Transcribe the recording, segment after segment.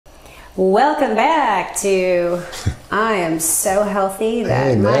Welcome back to I am so healthy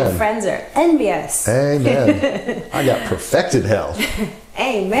that Amen. My friends are envious. Amen. I got perfected health.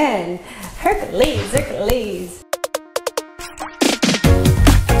 Amen. Hercules, Hercules.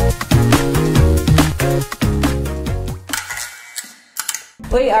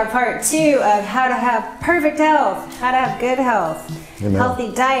 We are part 2 of how to have perfect health, how to have good health. Amen.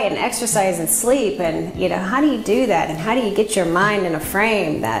 Healthy diet and exercise and sleep, and how do you do that, and how do you get your mind in a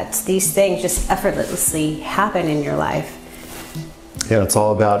frame that these things just effortlessly happen in your life? Yeah, it's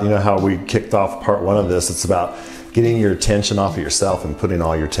all about, how we kicked off part 1 of this. It's about getting your attention off of yourself and putting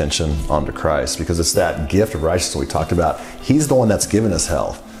all your attention onto Christ, because it's that gift of righteousness we talked about. He's the one that's given us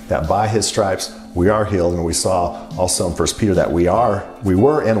health, that by his stripes we are healed, and we saw also in 1 Peter that we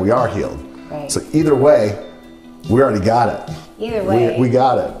were and we are healed. Right. So either way, we already got it. Either way. We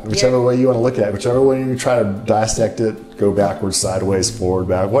got it. Whichever way you want to look at it, whichever way you try to dissect it, go backwards, sideways, forward,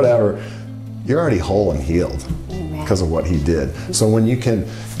 back, whatever, you're already whole and healed. Amen. Because of what he did. So when you can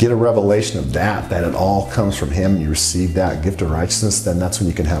get a revelation of that it all comes from him, and you receive that gift of righteousness, then that's when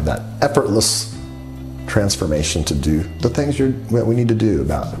you can have that effortless transformation to do the things that we need to do,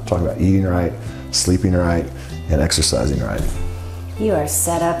 talking about eating right, sleeping right, and exercising right. You are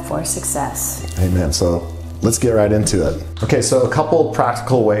set up for success. Amen. So let's get right into it. Okay, so a couple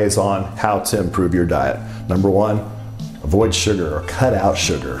practical ways on how to improve your diet. Number 1, avoid sugar or cut out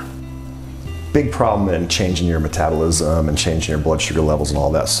sugar. Big problem in changing your metabolism and changing your blood sugar levels and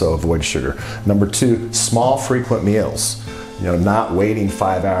all that, so avoid sugar. Number 2, small frequent meals. Not waiting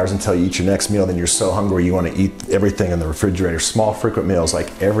 5 hours until you eat your next meal, then you're so hungry you want to eat everything in the refrigerator. Small frequent meals,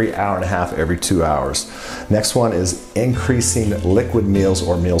 like every hour and a half, every 2 hours. Next one is increasing liquid meals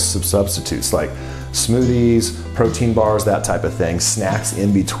or meal substitutes, like smoothies, protein bars, that type of thing. Snacks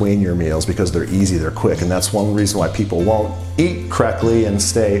in between your meals, because they're easy, they're quick, and that's one reason why people won't eat correctly and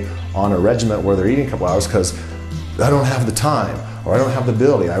stay on a regimen where they're eating a couple hours, because I don't have the time, or I don't have the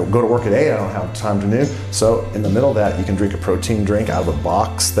ability. I go to work at 8, I don't have time to noon. So in the middle of that, you can drink a protein drink out of a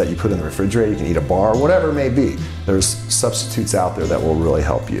box that you put in the refrigerator. You can eat a bar, whatever it may be. There's substitutes out there that will really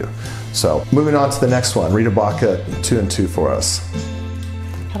help you. So moving on to the next one, read Habakkuk 2:2 for us.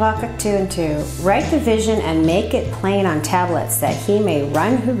 Habakkuk 2:2. Write the vision and make it plain on tablets, that he may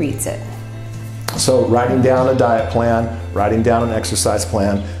run who reads it. So writing down a diet plan, writing down an exercise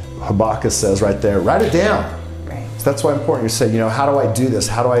plan, Habakkuk says right there, write it down. Right. So that's why it's important. You say, how do I do this?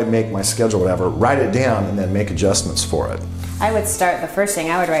 How do I make my schedule, whatever? Write it down and then make adjustments for it. I would start, the first thing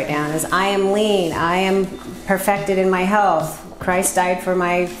I would write down is, I am lean, I am perfected in my health. Christ died for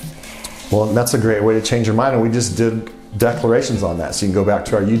my... Well, that's a great way to change your mind, and we just did declarations on that. So you can go back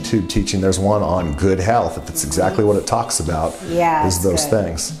to our YouTube teaching. There's one on good health. If it's exactly what it talks about, is those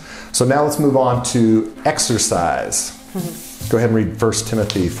things. So now let's move on to exercise. Go ahead and read 1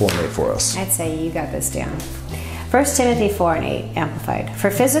 Timothy 4:8 for us. I'd say you got this down. 1 Timothy 4:8, Amplified. For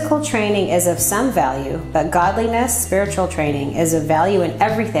physical training is of some value, but godliness, spiritual training, is of value in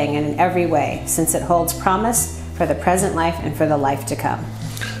everything and in every way, since it holds promise for the present life and for the life to come.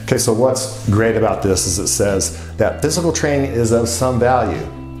 Okay, so what's great about this is it says that physical training is of some value.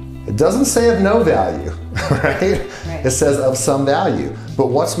 It doesn't say of no value, right? It says of some value. But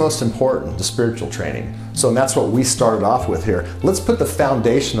what's most important? The spiritual training. So and that's what we started off with here. Let's put the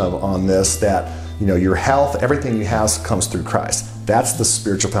foundation on this, that your health, everything you have comes through Christ. That's the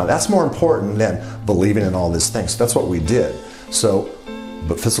spiritual foundation. That's more important than believing in all these things. So that's what we did.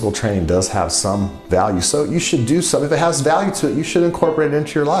 But physical training does have some value. So you should do something. If it has value to it, you should incorporate it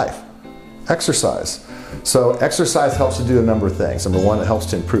into your life. Exercise. So exercise helps to do a number of things. Number 1, it helps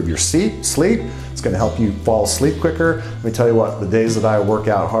to improve your sleep. It's going to help you fall asleep quicker. Let me tell you what, the days that I work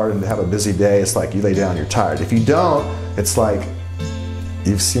out hard and have a busy day, it's like you lay down, you're tired. If you don't, it's like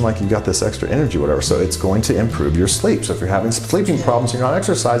you seem like you've got this extra energy, whatever. So it's going to improve your sleep. So if you're having sleeping problems and you're not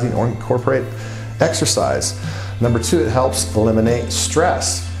exercising, or incorporate exercise. Number 2, it helps eliminate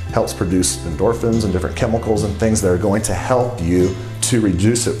stress. Helps produce endorphins and different chemicals and things that are going to help you to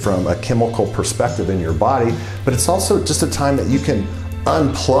reduce it from a chemical perspective in your body. But it's also just a time that you can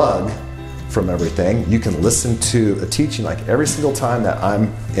unplug from everything. You can listen to a teaching. Like every single time that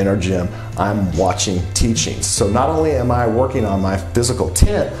I'm in our gym, I'm watching teachings. So not only am I working on my physical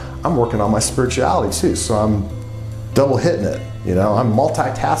tent, I'm working on my spirituality too. So I'm double hitting it. I'm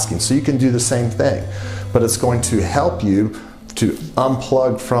multitasking. So you can do the same thing. But it's going to help you to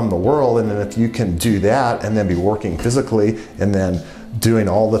unplug from the world, and then if you can do that and then be working physically and then doing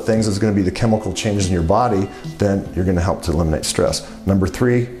all the things that's going to be the chemical changes in your body, then you're going to help to eliminate stress. Number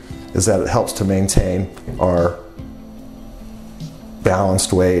 3 is that it helps to maintain our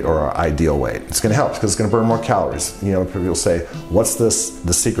balanced weight or our ideal weight. It's going to help because it's going to burn more calories. You know, people say, what's the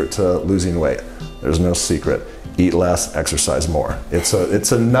secret to losing weight? There's no secret. Eat less, exercise more. It's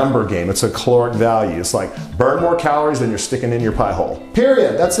a number game. It's a caloric value. It's like burn more calories than you're sticking in your pie hole.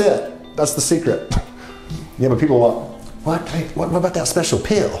 Period. That's it. That's the secret. Yeah, but people want, what about that special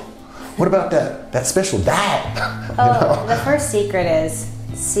pill? What about that special diet? Oh, the first secret is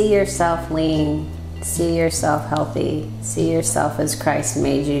see yourself lean, see yourself healthy, see yourself as Christ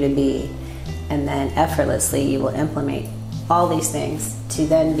made you to be, and then effortlessly you will implement all these things to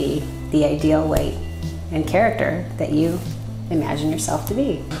then be the ideal weight and character that you imagine yourself to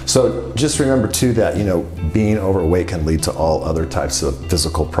be. So just remember too that, you know, being overweight can lead to all other types of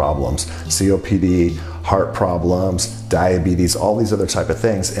physical problems, COPD, heart problems, diabetes, all these other type of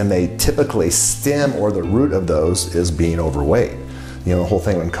things, and they typically stem, or the root of those is being overweight. You know, the whole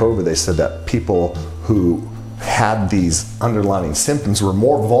thing in COVID, they said that people who had these underlying symptoms were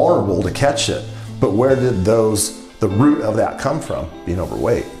more vulnerable to catch it. But where did the root of that come from? Being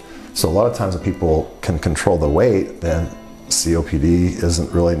overweight. So a lot of times when people can control the weight, then COPD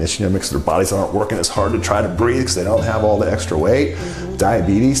isn't really an issue because their bodies aren't working as hard to try to breathe because they don't have all the extra weight.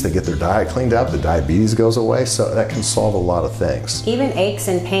 Diabetes, they get their diet cleaned up, the diabetes goes away, so that can solve a lot of things. Even aches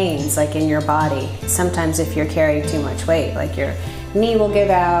and pains like in your body, sometimes if you're carrying too much weight, like your knee will give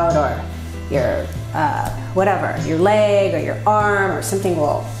out, or your whatever, your leg or your arm or something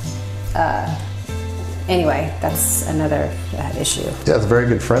will, anyway, that's another issue. Yeah, it's a very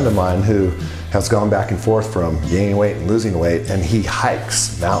good friend of mine who has gone back and forth from gaining weight and losing weight, and he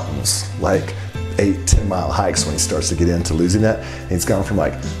hikes mountains, like 8-10 mile hikes when he starts to get into losing it. And he's gone from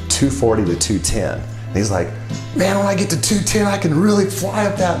like 240 to 210. And he's like, man, when I get to 210, I can really fly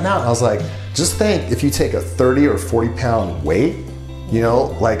up that mountain. I was like, just think if you take a 30 or 40 pound weight, you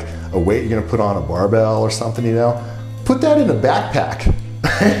know, like a weight you're gonna put on a barbell or something, you know, put that in a backpack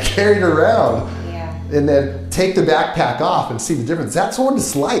and carry it around. And then take the backpack off and see the difference. That's what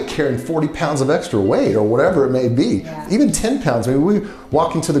it's like carrying 40 pounds of extra weight or whatever it may be. Yeah. Even 10 pounds. I mean, we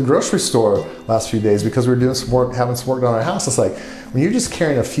walked into the grocery store last few days because we were doing some work, having some work done on our house. It's like, when you're just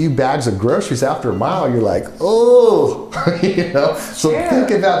carrying a few bags of groceries after a mile, you're like, oh, you know? So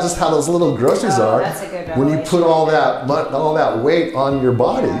think about just how those little groceries are that's a good when you put all that weight on your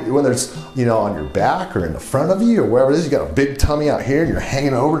body, whether it's, you know, on your back or in the front of you or wherever it is. You got a big tummy out here and you're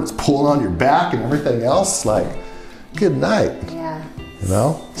hanging over and it's pulling on your back and everything else. Like, good night. Yeah. You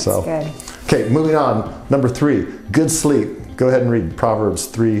know? So good. Okay, moving on. Number 3, good sleep. Go ahead and read Proverbs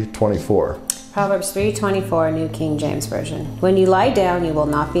 3:24. Proverbs 3:24, New King James Version. When you lie down, you will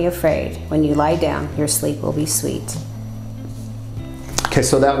not be afraid. When you lie down, your sleep will be sweet. Okay,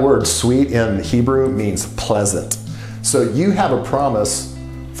 so that word sweet in Hebrew means pleasant. So you have a promise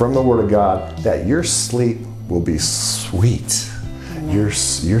from the Word of God that your sleep will be sweet. Your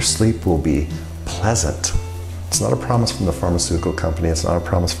sleep will be pleasant. It's not a promise from the pharmaceutical company. It's not a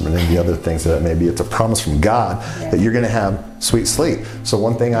promise from any of the other things that it may be. It's a promise from God that you're going to have sweet sleep. So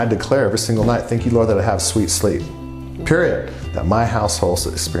one thing I declare every single night, thank you, Lord, that I have sweet sleep. Period. That my household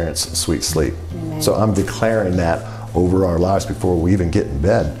experience sweet sleep. Amen. So I'm declaring that over our lives before we even get in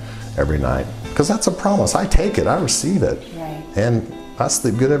bed every night. Because that's a promise. I take it. I receive it. Right. And I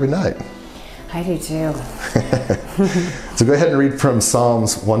sleep good every night. I do too. So go ahead and read from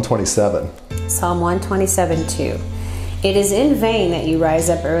Psalms 127. Psalm 127:2. It is in vain that you rise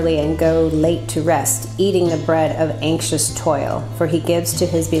up early and go late to rest, eating the bread of anxious toil, for he gives to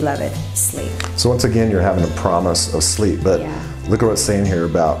his beloved sleep. So once again, you're having a promise of sleep, but look at what it's saying here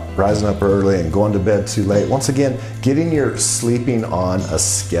about rising up early and going to bed too late. Once again, getting your sleeping on a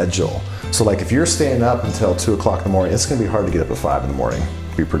schedule. So like if you're staying up until 2 o'clock in the morning, it's gonna be hard to get up at 5 in the morning.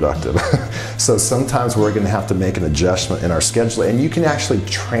 Be productive. So sometimes we're going to have to make an adjustment in our schedule, and you can actually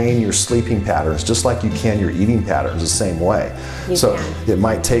train your sleeping patterns just like you can your eating patterns the same way. So it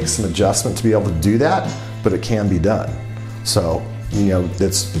might take some adjustment to be able to do that, but it can be done. So, you know,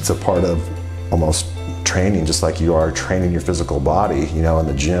 it's a part of almost training, just like you are training your physical body, you know, in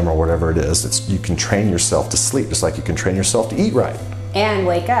the gym or whatever it is. You can train yourself to sleep just like you can train yourself to eat right. And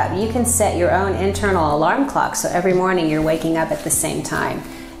wake up. You can set your own internal alarm clock, so every morning you're waking up at the same time.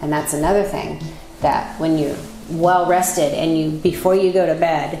 And that's another thing, that when you're well rested and before you go to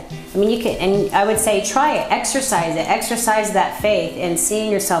bed, I mean, you can, and I would say try it, exercise that faith in seeing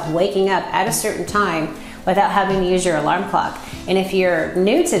yourself waking up at a certain time without having to use your alarm clock. And if you're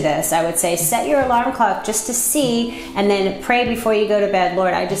new to this, I would say set your alarm clock just to see, and then pray before you go to bed.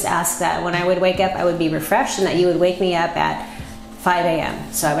 Lord, I just ask that when I would wake up, I would be refreshed, and that you would wake me up at 5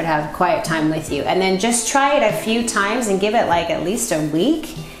 a.m. so I would have quiet time with you. And then just try it a few times and give it like at least a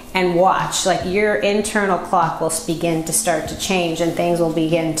week, and watch. Like your internal clock will begin to start to change and things will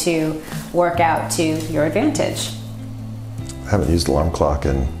begin to work out to your advantage. I haven't used alarm clock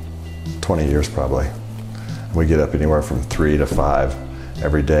in 20 years probably. We get up anywhere from 3 to 5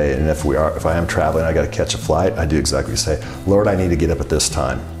 every day, and if I am traveling, I got to catch a flight, I do exactly what you say. Lord, I need to get up at this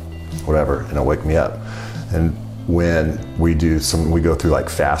time, whatever, and it'll wake me up. And when we go through like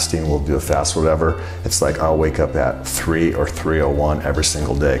fasting, we'll do a fast, whatever, it's like I'll wake up at 3 or 3:01 every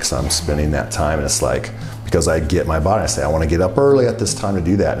single day because I'm spending that time, and it's like, because I get my body, I say, I want to get up early at this time to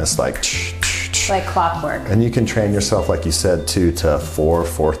do that, and it's like clockwork. And you can train yourself, like you said, too, to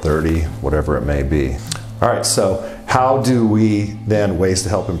 4:30, whatever it may be. All right, so how do we then, ways to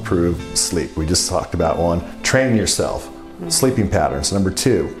help improve sleep? We just talked about one, training yourself, sleeping patterns. Number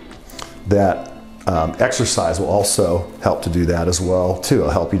 2, that exercise will also help to do that as well, too.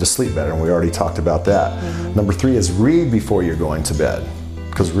 It'll help you to sleep better, and we already talked about that. Number 3 is read before you're going to bed.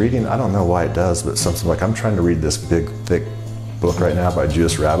 Because reading, I don't know why it does, but something like, I'm trying to read this big, thick book right now by a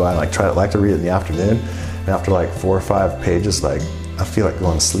Jewish rabbi, and I like to read it in the afternoon, and after like 4 or 5 pages, like, I feel like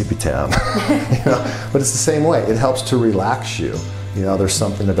going to Sleepy Town. But it's the same way. It helps to relax you. There's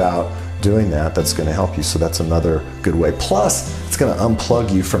something about doing that's going to help you. So that's another good way. Plus, it's going to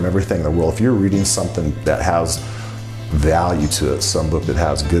unplug you from everything in the world. If you're reading something that has value to it, some book that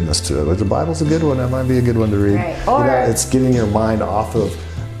has goodness to it, like the Bible's a good one. That might be a good one to read. Right. Or it's getting your mind off of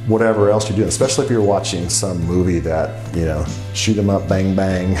whatever else you're doing, especially if you're watching some movie that, shoot 'em up, bang,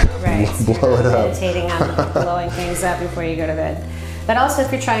 bang, right. blow it up. Meditating on blowing things up before you go to bed. But also,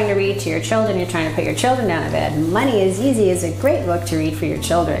 if you're trying to read to your children, you're trying to put your children down to bed, Money is Easy is a great book to read for your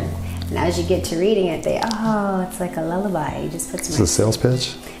children. And as you get to reading it, it's like a lullaby. You just put some... Is it a sales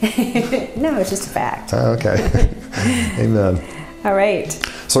pitch? No, it's just a fact. Oh, okay. Amen. All right.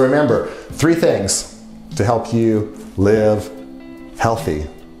 So remember, 3 things to help you live healthy,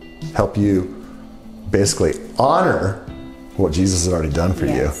 help you basically honor what Jesus has already done for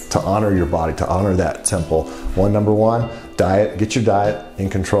you, to honor your body, to honor that temple. Number 1, diet. Get your diet in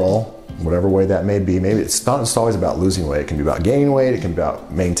control, whatever way that may be. Maybe it's not just always about losing weight. It can be about gaining weight. It can be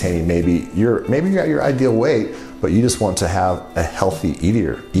about maintaining maybe you're at your ideal weight, but you just want to have a healthy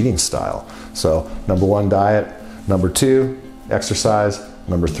eating style. So number 1, diet. Number 2, exercise.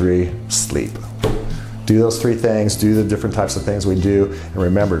 Number 3, sleep. Do those 3 things, do the different types of things we do, and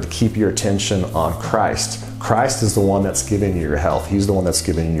remember to keep your attention on Christ. Christ is the one that's giving you your health. He's the one that's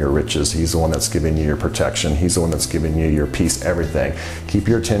giving you your riches. He's the one that's giving you your protection. He's the one that's giving you your peace, everything. Keep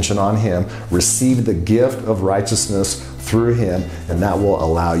your attention on Him. Receive the gift of righteousness through Him, and that will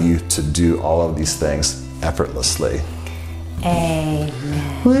allow you to do all of these things effortlessly.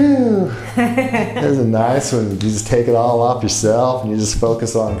 Amen. Woo! Isn't it nice when you just take it all off yourself and you just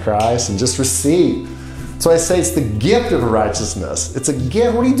focus on Christ and just receive? So I say it's the gift of righteousness. It's a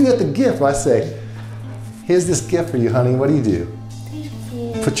gift. What do you do at the gift? Well, I say, here's this gift for you, honey. What do you do? Thank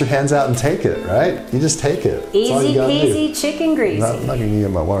you. Put your hands out and take it, right? You just take it. Easy peasy, chicken greasy. I'm not going to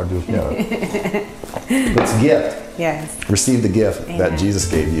give my water. It's a gift. Yes. Receive the gift that Jesus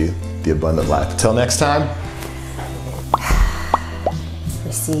gave you, the abundant life. Until next time.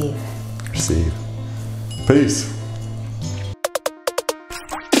 Receive. Receive. Peace.